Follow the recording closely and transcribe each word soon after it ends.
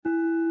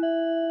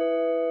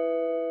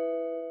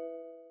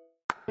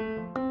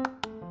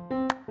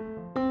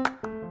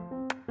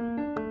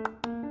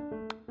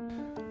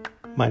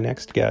My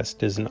next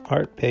guest is an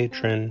art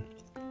patron,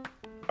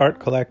 art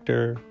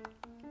collector,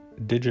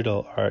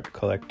 digital art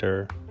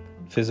collector,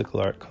 physical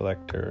art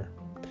collector,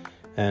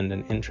 and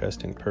an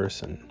interesting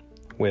person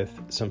with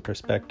some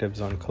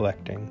perspectives on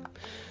collecting.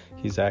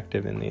 He's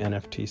active in the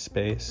NFT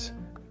space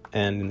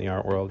and in the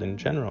art world in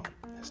general.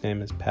 His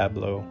name is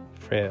Pablo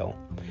Fraile,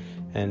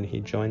 and he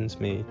joins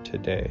me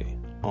today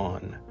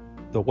on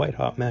the White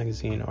Hot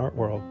Magazine Art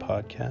World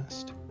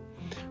podcast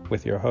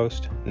with your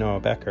host,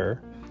 Noah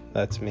Becker.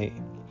 That's me.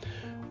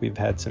 We've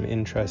had some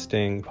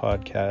interesting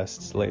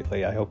podcasts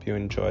lately. I hope you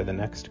enjoy the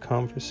next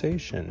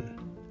conversation.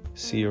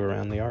 See you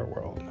around the art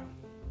world.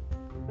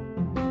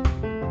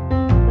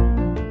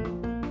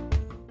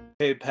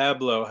 Hey,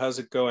 Pablo, how's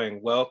it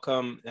going?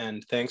 Welcome,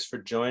 and thanks for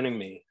joining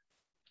me.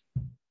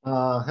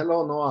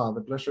 Hello, Noah.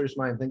 The pleasure is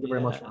mine. Thank you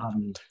very much for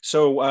having me.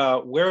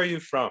 So, where are you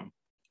from?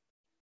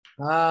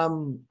 I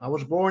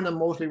was born and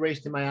mostly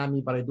raised in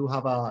Miami, but I do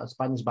have a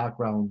Spanish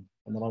background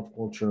and a lot of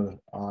culture.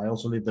 I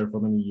also lived there for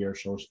many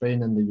years, so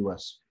Spain and the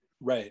US.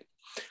 Right.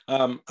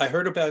 I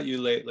heard about you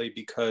lately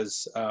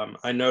because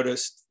I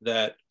noticed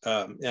that,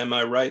 am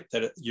I right,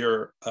 that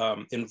you're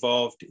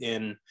involved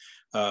in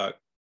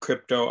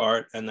crypto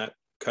art and that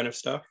kind of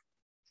stuff?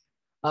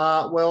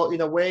 Well,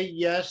 in a way,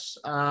 yes.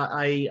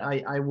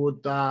 I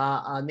would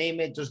name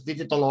it just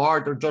digital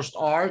art or just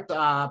art.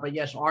 But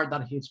yes, art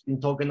that has been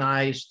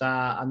tokenized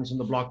and is on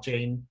the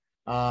blockchain.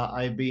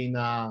 I've been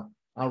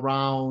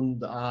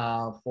around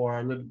for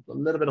a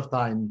little bit of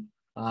time.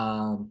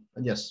 And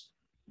yes.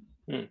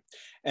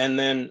 And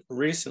then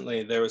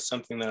recently there was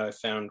something that I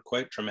found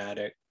quite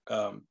dramatic.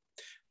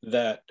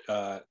 That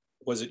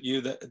was it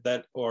you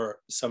that or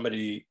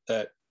somebody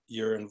that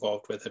you're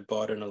involved with had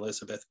bought an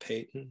Elizabeth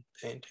Peyton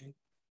painting?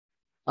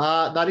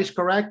 That is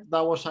correct.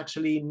 That was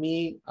actually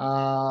me.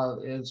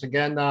 It's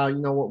again,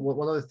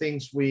 one of the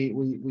things we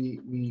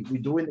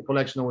do in the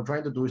collection, and we're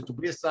trying to do is to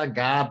bridge that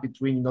gap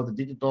between the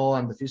digital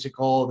and the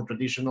physical, the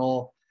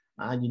traditional,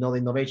 and the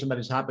innovation that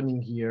is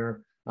happening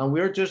here. And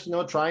we're just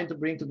trying to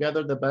bring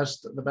together the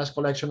best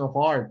collection of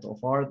art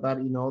that that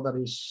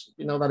is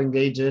that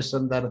engages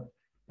and that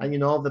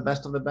the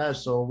best of the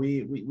best. So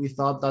we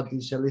thought that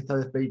this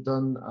Elizabeth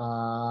Peyton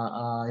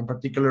in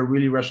particular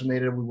really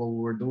resonated with what we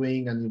were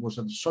doing, and it was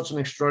such an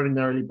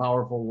extraordinarily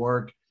powerful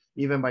work,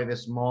 even by the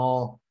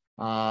small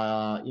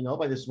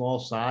by the small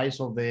size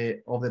of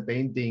the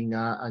painting.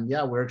 And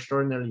yeah, we're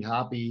extraordinarily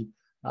happy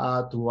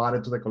to add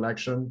it to the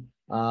collection.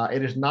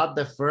 It is not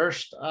the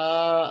first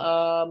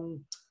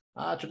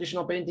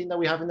traditional painting that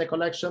we have in the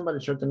collection, but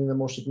it's certainly the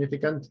most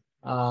significant.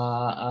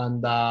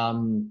 And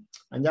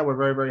yeah, we're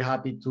very, very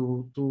happy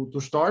to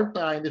start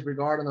in this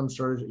regard, and I'm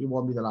sure it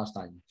won't be the last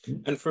time.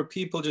 And for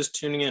people just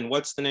tuning in,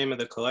 what's the name of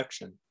the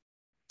collection?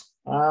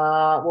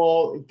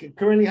 Well, it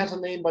currently has a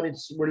name, but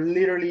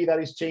that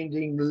is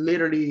changing.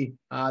 Literally,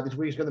 this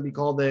week is going to be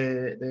called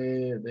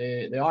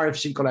the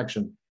RFC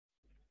collection.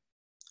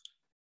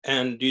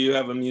 And do you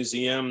have a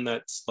museum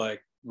that's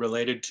like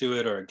related to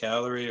it, or a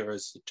gallery, or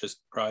is it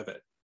just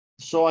private?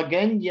 So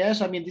again,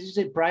 yes. I mean, this is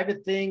a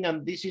private thing,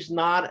 and this is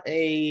not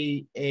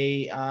this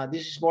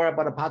is more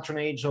about a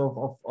patronage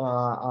of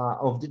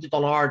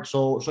digital art.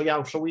 So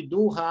yeah. So we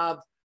do have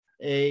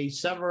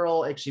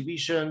several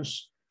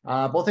exhibitions,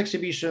 both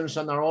exhibitions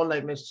and our own,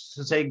 like, let's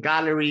say,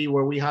 gallery,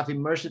 where we have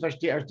immersive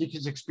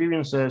artistic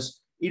experiences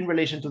in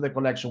relation to the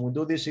collection. We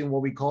do this in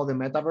what we call the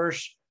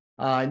metaverse,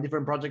 in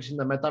different projects in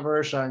the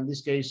metaverse. In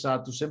this case,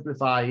 to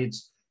simplify,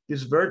 it's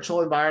these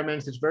virtual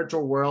environments, these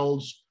virtual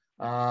worlds.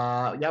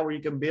 Where you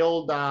can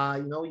build,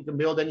 you can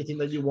build anything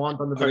that you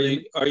want on the.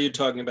 Are you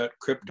talking about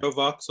crypto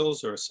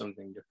voxels or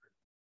something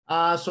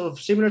different? So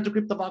similar to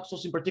crypto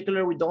voxels in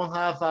particular, we don't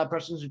have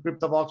presence in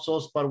crypto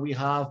voxels, but we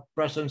have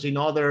presence in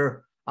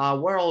other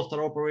worlds that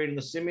operate in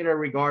a similar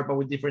regard, but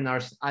with different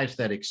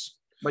aesthetics.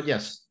 But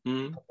yes.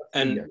 Mm-hmm.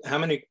 And how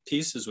many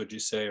pieces would you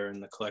say are in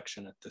the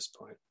collection at this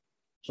point?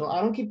 So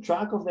I don't keep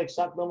track of the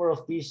exact number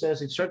of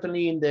pieces. It's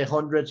certainly in the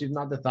hundreds, if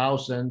not the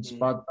thousands.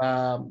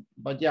 Mm-hmm.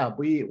 But yeah,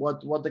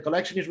 what the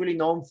collection is really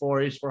known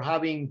for is for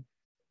having,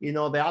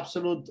 the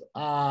absolute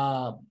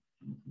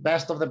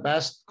best of the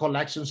best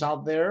collections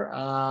out there.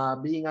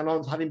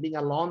 Having been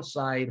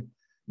alongside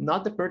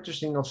not the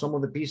purchasing of some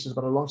of the pieces,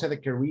 but alongside the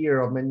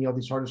career of many of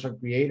these artists and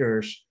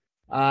creators.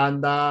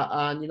 And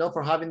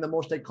for having the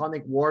most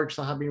iconic works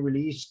that have been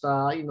released,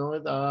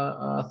 throughout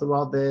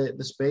the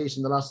space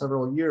in the last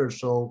several years.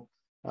 So.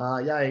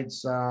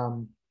 It's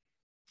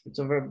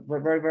a very,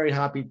 very, very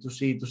happy to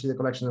see the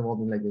collection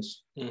evolving like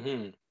this.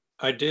 Mm-hmm.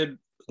 I did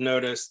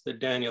notice the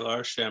Daniel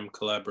Arsham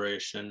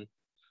collaboration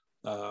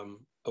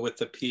with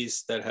the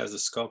piece that has a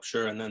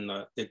sculpture and then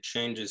it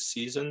changes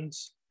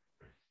seasons.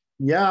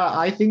 Yeah,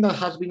 I think that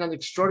has been an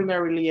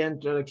extraordinary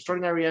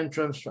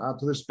entrance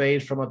to the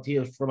space from a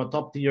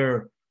top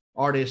tier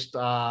artist.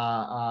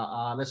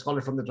 Let's call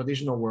it from the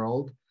traditional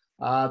world.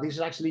 This is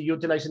actually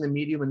utilizing the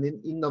medium and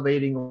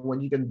innovating on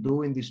what you can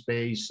do in this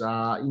space,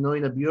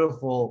 in a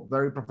beautiful,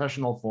 very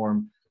professional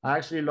form. I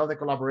actually love the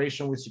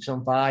collaboration with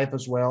 615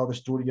 as well, the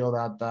studio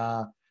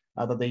that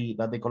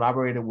that they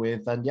collaborated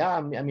with. And yeah,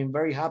 I mean,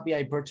 very happy.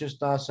 I purchased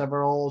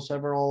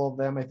several of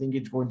them. I think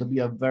it's going to be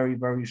a very,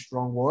 very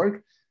strong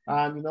work.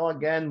 And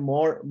again,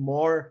 more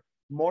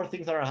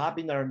things that are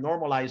happening that are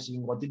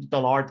normalizing what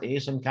digital art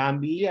is and can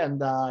be.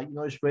 And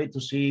it's great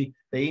to see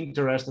the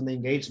interest and the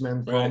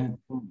engagement Right.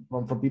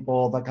 from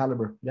people of that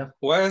caliber. Yeah.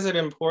 Why is it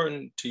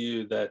important to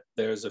you that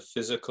there's a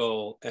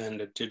physical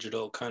and a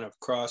digital kind of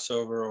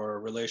crossover or a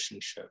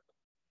relationship?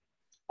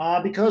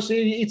 Because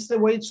it's the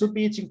way it should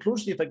be. It's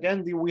inclusive.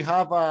 Again, we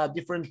have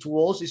different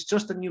tools. It's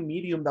just a new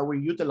medium that we're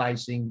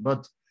utilizing,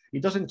 but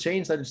it doesn't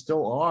change that it's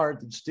still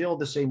art. It's still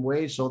the same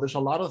way. So there's a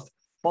lot of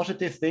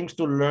positive things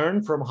to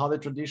learn from how the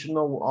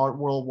traditional art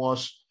world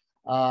was,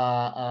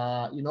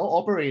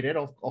 operated.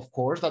 Of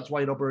course, that's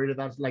why it operated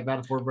like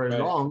that for very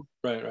Right, long.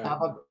 right, right.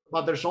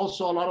 But there's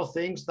also a lot of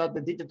things that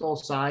the digital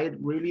side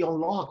really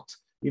unlocked.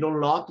 It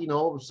unlocked,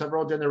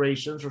 several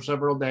generations or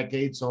several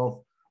decades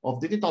of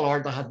digital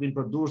art that had been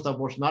produced that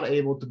was not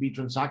able to be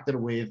transacted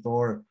with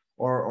or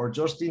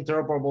just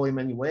interoperable in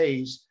many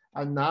ways.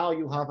 And now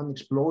you have an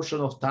explosion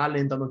of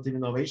talent and of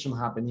innovation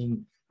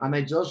happening. And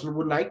I just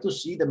would like to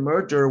see the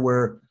merger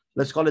where,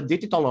 let's call it,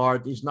 digital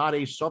art is not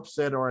a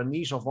subset or a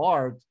niche of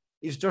art.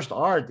 It's just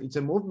art. It's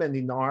a movement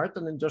in art,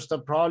 and then just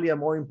probably a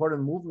more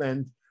important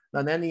movement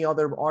than any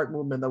other art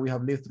movement that we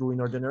have lived through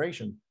in our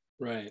generation.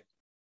 Right.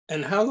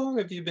 And how long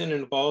have you been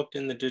involved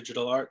in the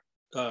digital art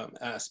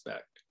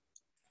aspect?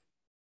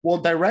 Well,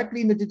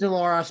 directly in the digital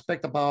art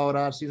aspect,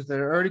 about since the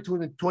early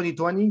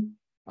 2020,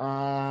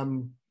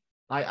 um,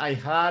 I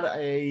had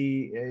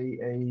I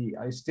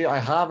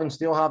have and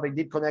still have a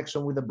deep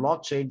connection with the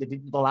blockchain, the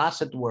digital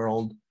asset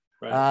world.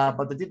 Right.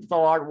 But the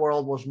digital art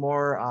world was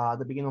more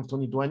the beginning of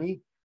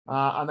 2020.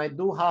 And I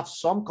do have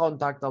some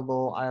contact,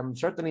 although I am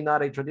certainly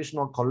not a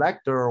traditional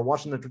collector or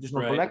wasn't a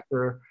traditional Right.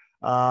 collector.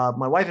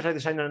 My wife is a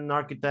designer and an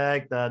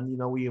architect, and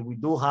we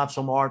do have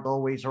some art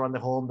always around the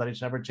home that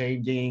is ever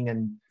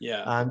changing,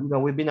 Yeah. and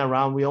we've been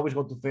around. We always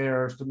go to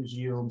fairs, to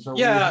museums. So we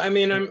Yeah, have, I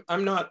mean,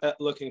 I'm not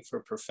looking for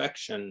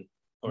perfection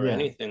or yeah.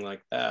 anything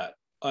like that.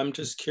 I'm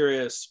just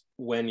curious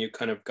when you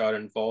kind of got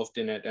involved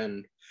in it,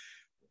 and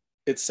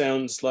it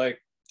sounds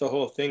like the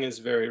whole thing is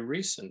very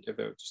recent. If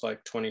it's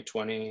like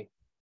 2020,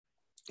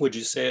 would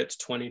you say it's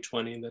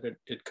 2020 that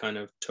it kind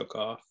of took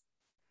off?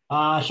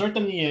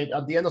 Certainly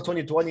at the end of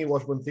 2020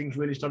 was when things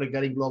really started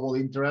getting global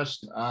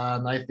interest.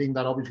 And I think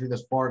that obviously the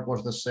spark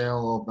was the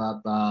sale of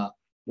that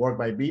work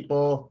by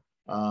Beeple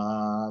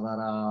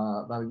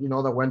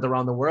that went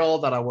around the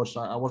world. That I was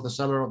the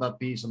seller of that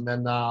piece, and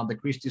then the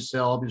Christie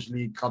sale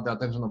obviously caught the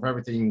attention of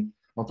everybody.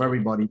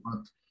 But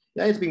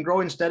yeah, it's been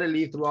growing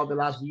steadily throughout the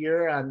last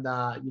year. And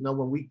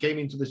when we came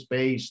into the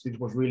space, it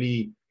was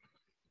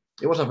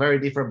a very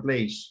different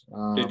place.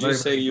 Did you Very,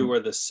 say very you different. were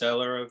the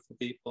seller of the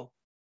people?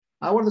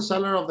 I was the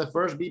seller of the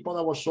first Beeple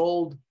that was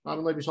sold. I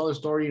don't know if you saw the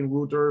story in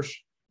Reuters.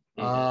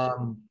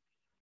 Mm-hmm.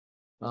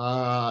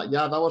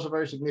 Yeah, that was a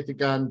very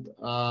significant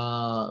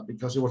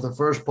because it was the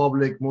first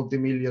public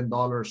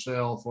multi-million-dollar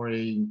sale for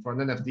an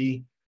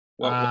NFT,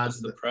 What and was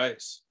the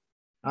price?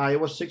 it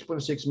was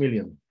 6.6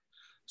 million.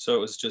 So it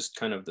was just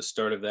kind of the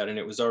start of that, and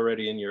it was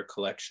already in your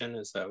collection.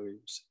 Is that what you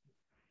said?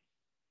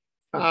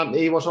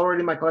 It was already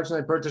in my collection.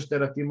 I purchased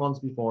it a few months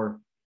before.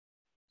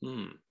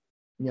 Hmm.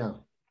 Yeah.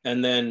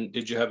 And then,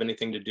 did you have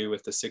anything to do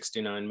with the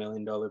 $69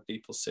 million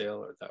Beeple sale,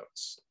 or that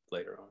was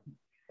later on?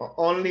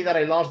 Only that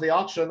I lost the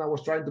auction. I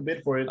was trying to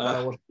bid for it, but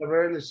I was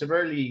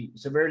severely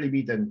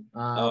beaten.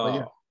 But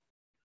yeah,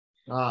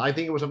 I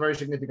think it was a very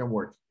significant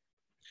work.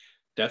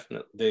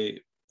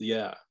 Definitely.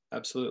 Yeah,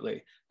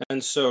 absolutely.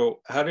 And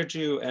so, how did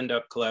you end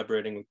up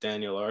collaborating with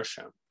Daniel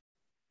Arsham?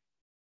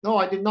 No,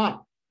 I did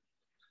not.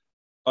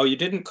 Oh, you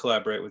didn't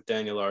collaborate with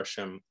Daniel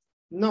Arsham?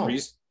 No.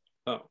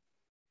 Oh,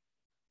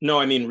 no,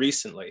 I mean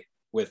recently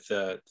with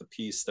the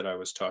piece that I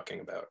was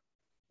talking about.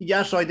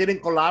 Yeah, so I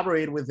didn't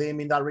collaborate with him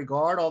in that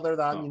regard, other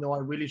than I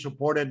really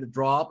supported the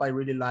drop. I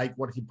really like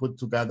what he put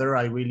together.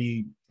 I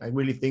really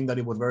think that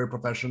it was very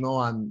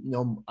professional, and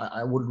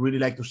I would really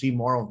like to see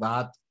more of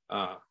that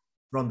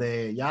from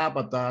the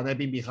But I've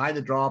been behind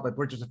the drop. I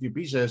purchased a few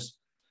pieces,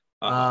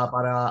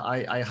 but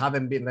I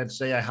haven't been. Let's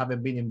say I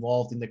haven't been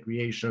involved in the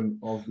creation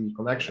of the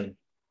collection.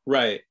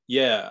 Right.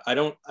 Yeah.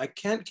 I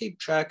can't keep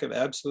track of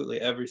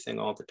absolutely everything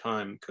all the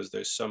time because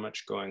there's so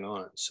much going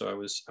on.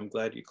 So I'm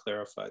glad you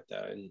clarified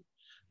that, and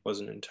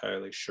wasn't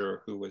entirely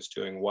sure who was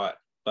doing what,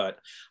 but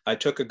I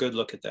took a good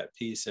look at that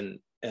piece, and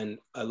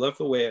I love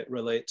the way it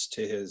relates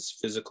to his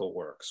physical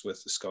works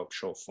with the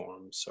sculptural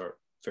forms or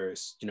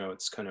various,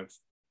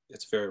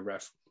 it's very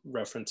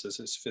references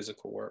his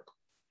physical work.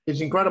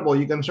 It's incredible.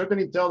 You can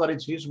certainly tell that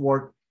it's his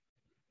work.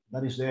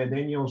 That is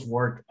Daniel's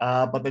work,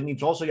 but then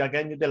it's also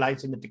again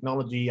utilizing the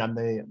technology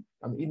and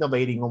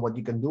innovating on what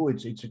you can do.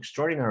 It's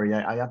extraordinary.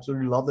 I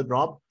absolutely love the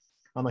drop.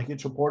 I'm a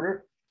huge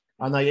supporter,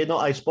 and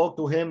I spoke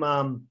to him.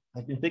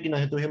 I've been speaking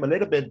to him a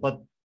little bit,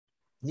 but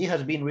he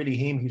has been really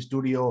his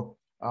studio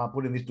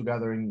putting this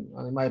together, and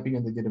in my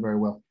opinion, they did it very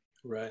well.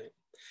 Right,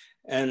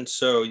 and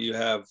so you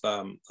have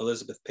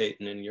Elizabeth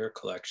Peyton in your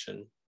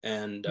collection,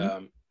 and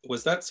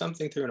was that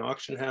something through an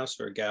auction house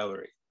or a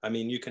gallery? I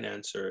mean, you can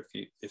answer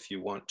if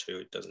you want to.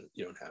 It doesn't.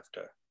 You don't have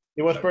to.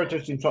 It was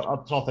purchased at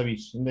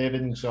Sotheby's, in the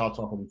evening sale at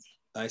Sotheby's.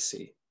 I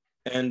see.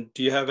 And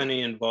do you have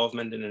any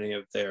involvement in any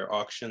of their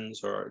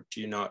auctions, or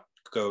do you not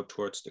go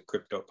towards the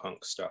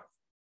CryptoPunk stuff?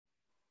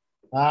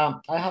 I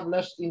have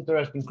less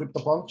interest in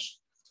CryptoPunks.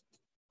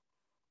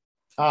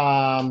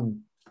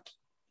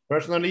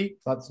 Personally,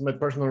 that's my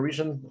personal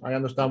reason. I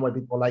understand why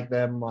people like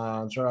them.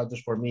 Sure,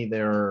 just for me,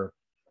 they're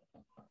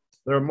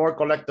more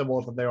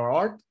collectibles than they are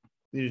art.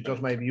 This is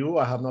just my view.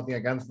 I have nothing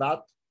against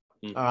that.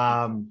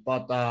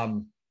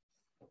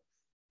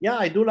 Yeah,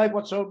 I do like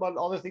what's about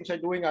other things I'm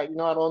doing. I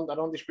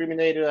don't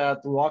discriminate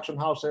to auction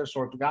houses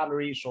or to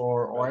galleries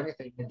or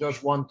anything. I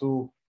just want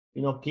to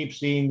keep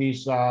seeing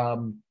this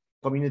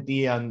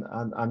community and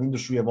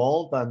industry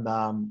evolve. And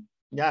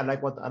yeah, I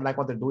like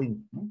what they're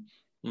doing.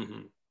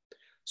 Mm-hmm.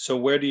 So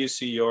where do you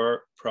see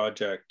your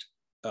project?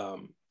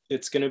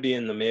 It's going to be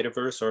in the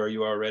metaverse, or are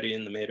you already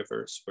in the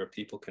metaverse where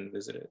people can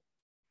visit it?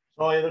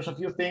 So yeah, there's a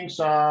few things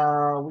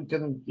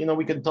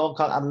we can talk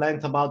at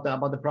length about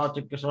the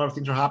project, because a lot of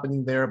things are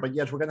happening there. But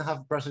yes, we're gonna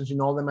have presence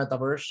in all the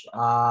metaverse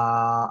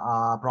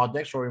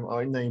projects,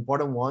 or in the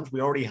important ones.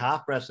 We already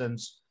have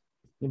presence,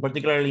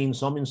 particularly in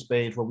Summit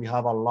Space, where we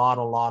have a lot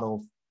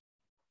of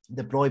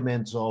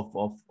deployments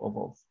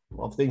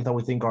of things that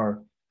we think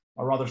are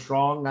rather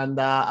strong. And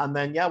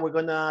then yeah, we're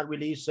gonna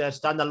release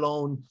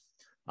standalone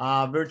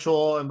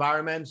virtual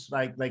environments,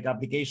 like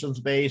applications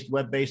based,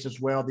 web based as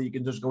well, that you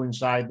can just go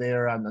inside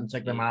there and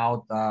check them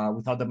out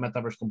without the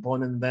metaverse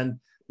component. And then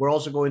we're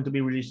also going to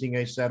be releasing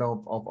a set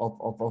of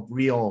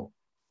real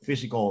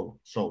physical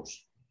shows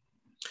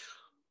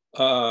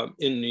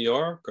in New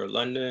York or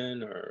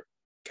London or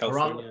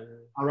California,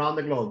 around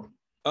the globe.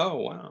 Oh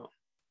wow,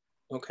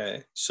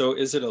 okay. So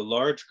is it a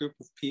large group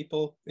of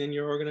people in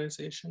your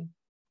organization?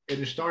 It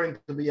is starting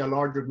to be a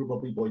larger group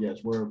of people. Yes,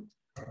 we're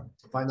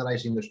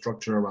finalizing the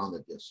structure around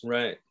it. Yes.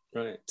 Right.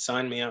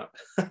 Sign me up.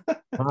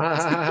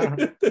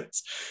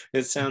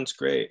 It sounds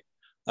great.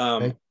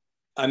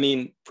 I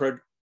mean,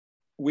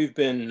 we've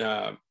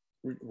been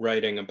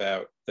writing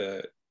about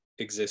the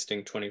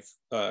existing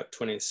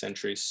 20th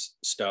century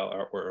style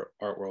art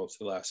world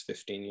for the last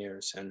 15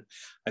 years. And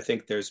I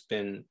think there's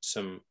been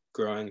some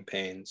growing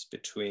pains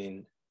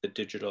between the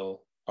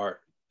digital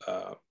art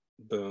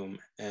boom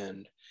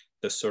and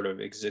the sort of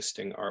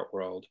existing art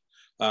world.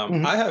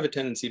 I have a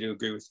tendency to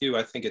agree with you.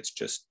 I think it's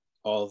just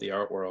all the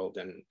art world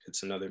and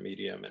it's another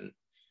medium. And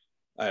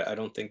I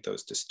don't think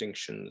those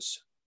distinctions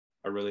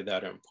are really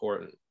that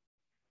important.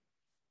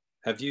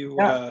 Have you?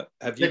 The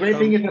great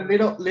thing is that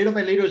little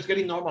by little it's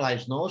getting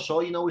normalized, no? So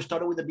we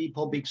started with the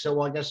Beeple Big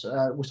Sale. I guess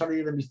we started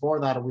even before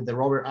that with the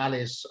Robert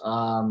Alice,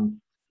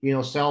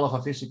 sale of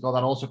a physical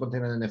that also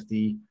contained an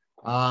NFT,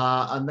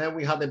 and then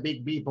we had the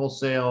big Beeple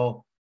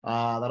sale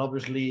that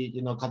obviously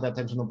caught the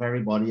attention of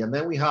everybody, and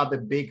then we had the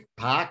big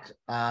pack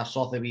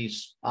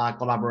Sotheby's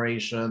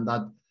collaboration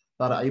that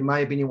in my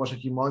opinion was a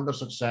humongous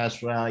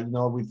success.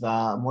 With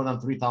more than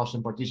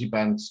 3,000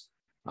 participants.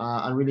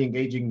 And really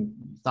engaging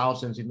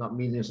thousands, if not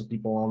millions, of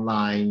people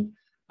online.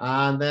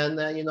 And then,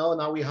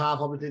 now we have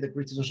obviously the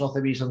Christie's and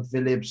Sotheby's and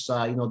Phillips,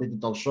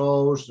 digital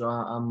shows.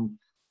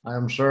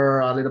 I'm sure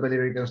a little bit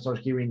later you're going to start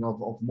hearing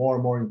of more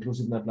and more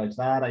inclusiveness like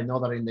that. I know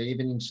that in the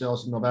evening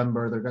sales in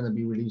November, they're going to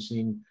be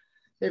releasing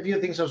a few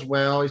things as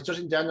well. It's just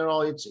in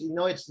general, it's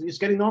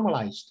getting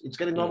normalized. It's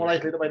getting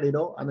normalized little by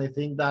little. And I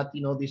think that,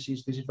 this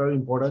is very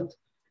important,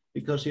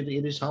 because it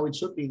is how it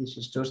should be. This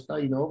is just,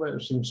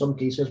 in some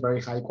cases,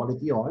 very high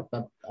quality art,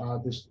 but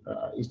this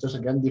is just,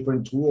 again,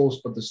 different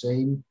tools, but the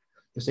same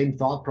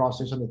thought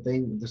process and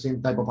the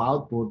same type of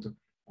output.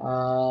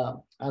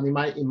 And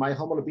in my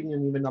humble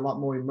opinion, even a lot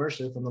more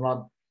immersive and a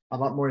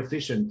lot more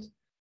efficient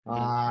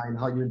in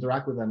how you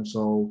interact with them.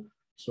 So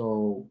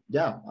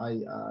yeah,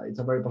 it's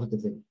a very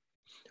positive thing.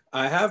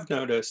 I have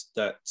noticed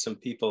that some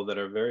people that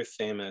are very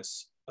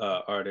famous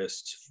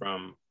artists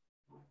from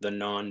the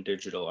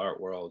non-digital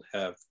art world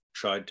have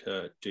tried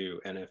to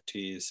do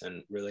NFTs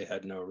and really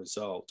had no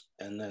result.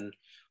 And then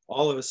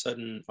all of a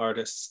sudden,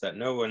 artists that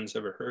no one's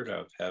ever heard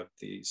of have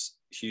these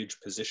huge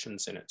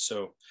positions in it.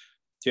 So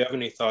do you have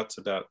any thoughts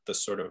about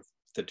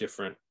the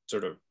different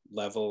sort of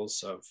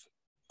levels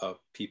of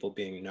people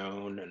being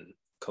known and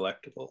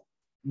collectible?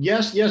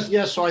 Yes.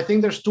 So I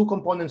think there's two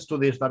components to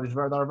this that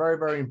are very,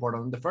 very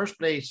important. In the first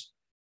place,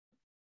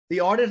 the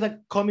artists that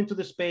come into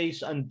the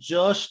space and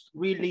just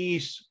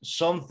release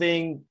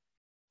something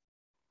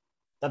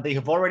that they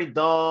have already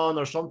done,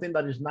 or something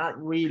that is not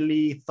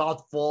really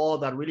thoughtful,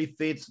 that really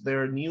fits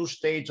their new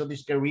stage of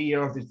this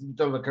career, of this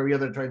digital career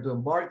they're trying to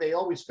embark, they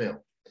always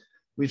fail.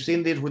 We've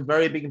seen this with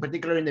very big, in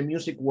particular in the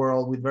music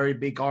world, with very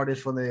big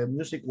artists from the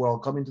music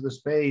world coming to the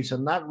space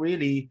and not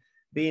really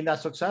being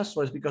that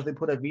successful. It's because they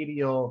put a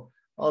video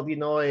of,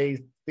 a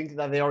thing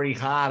that they already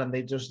had, and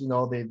they just,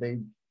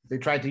 they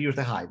try to use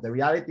the hype. The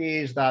reality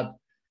is that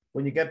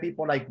when you get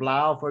people like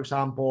Blau, for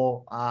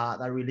example,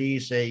 that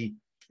release a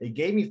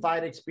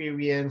gamified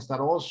experience that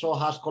also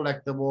has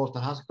collectibles,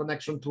 that has a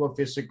connection to a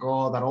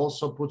physical, that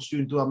also puts you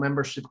into a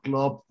membership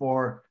club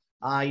for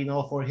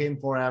for him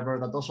forever,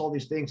 that does all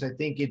these things. I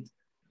think it,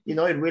 it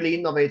really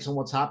innovates on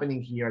what's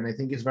happening here. And I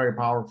think it's very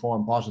powerful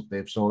and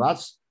positive. So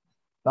that's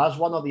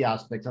one of the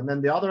aspects. And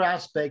then the other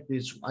aspect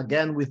is,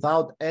 again,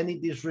 without any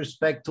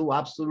disrespect to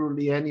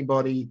absolutely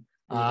anybody,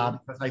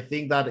 because I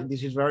think that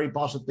this is very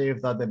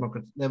positive, that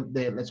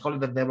let's call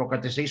it the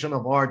democratization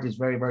of art is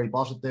very, very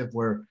positive,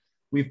 where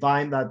we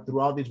find that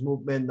throughout this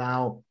movement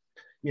now,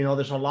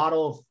 there's a lot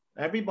of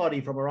everybody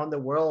from around the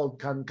world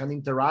can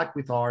interact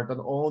with art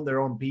and own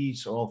their own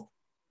piece of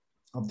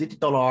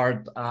digital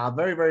art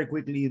very, very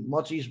quickly,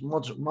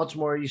 much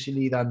more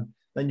easily than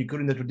you could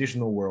in the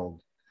traditional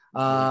world.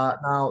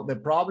 Now the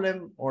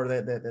problem or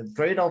the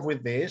trade-off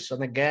with this,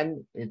 and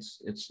again,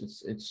 it's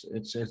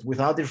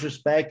without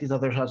disrespect, is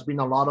that there has been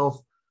a lot of,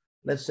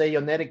 let's say,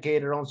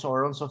 uneducated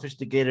or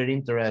unsophisticated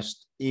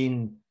interest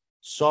in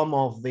some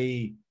of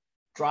the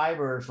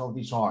drivers of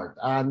this art.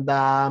 And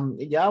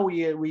yeah,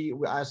 we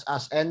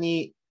as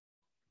any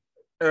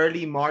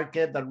early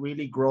market that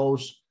really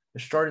grows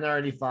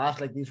extraordinarily fast,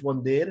 like this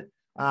one did,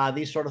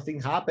 this sort of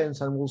thing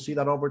happens, and we'll see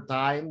that over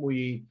time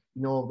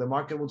the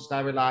market will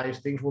stabilize,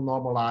 things will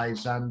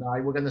normalize, and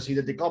we're going to see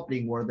the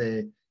decoupling where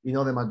the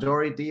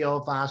majority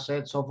of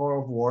assets of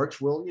works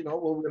will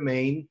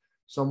remain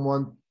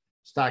somewhat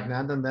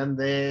stagnant, and then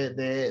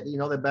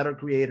the better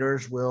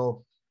creators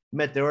will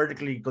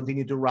meteorically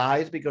continue to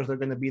rise, because they're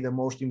going to be the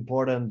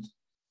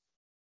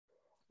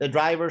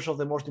drivers of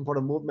the most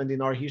important movement in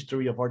our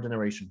history of our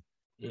generation.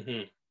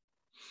 Mm-hmm.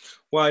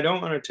 Well, I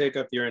don't want to take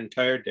up your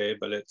entire day,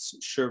 but it's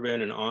sure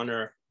been an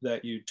honor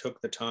that you took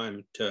the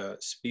time to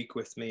speak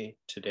with me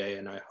today,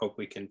 and I hope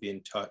we can be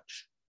in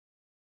touch.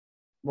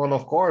 Well,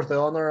 of course, the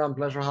honor and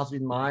pleasure has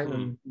been mine,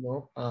 and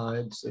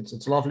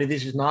it's lovely.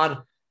 This is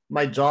not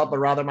my job, but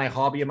rather my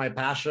hobby and my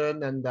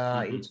passion, and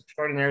it's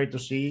extraordinary to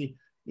see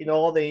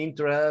all the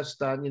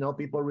interest and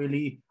people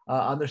really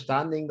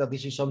understanding that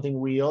this is something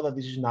real, that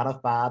this is not a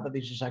fad, that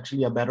this is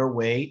actually a better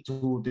way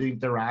to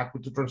interact,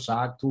 to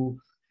transact, to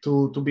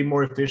be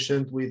more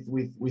efficient with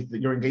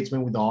your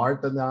engagement with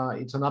art. And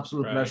it's an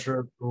absolute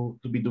pleasure to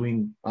be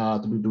doing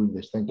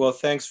this. Thank you. Well,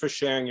 thanks for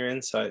sharing your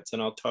insights,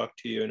 and I'll talk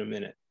to you in a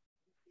minute.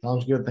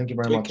 Sounds good. Thank you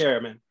very much. Take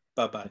care, man.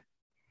 Bye-bye.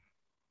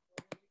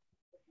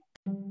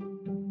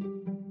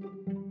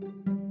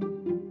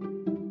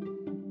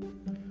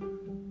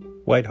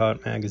 White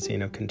Hot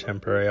Magazine of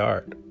Contemporary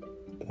Art,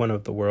 one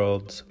of the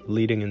world's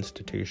leading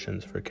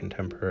institutions for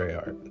contemporary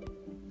art.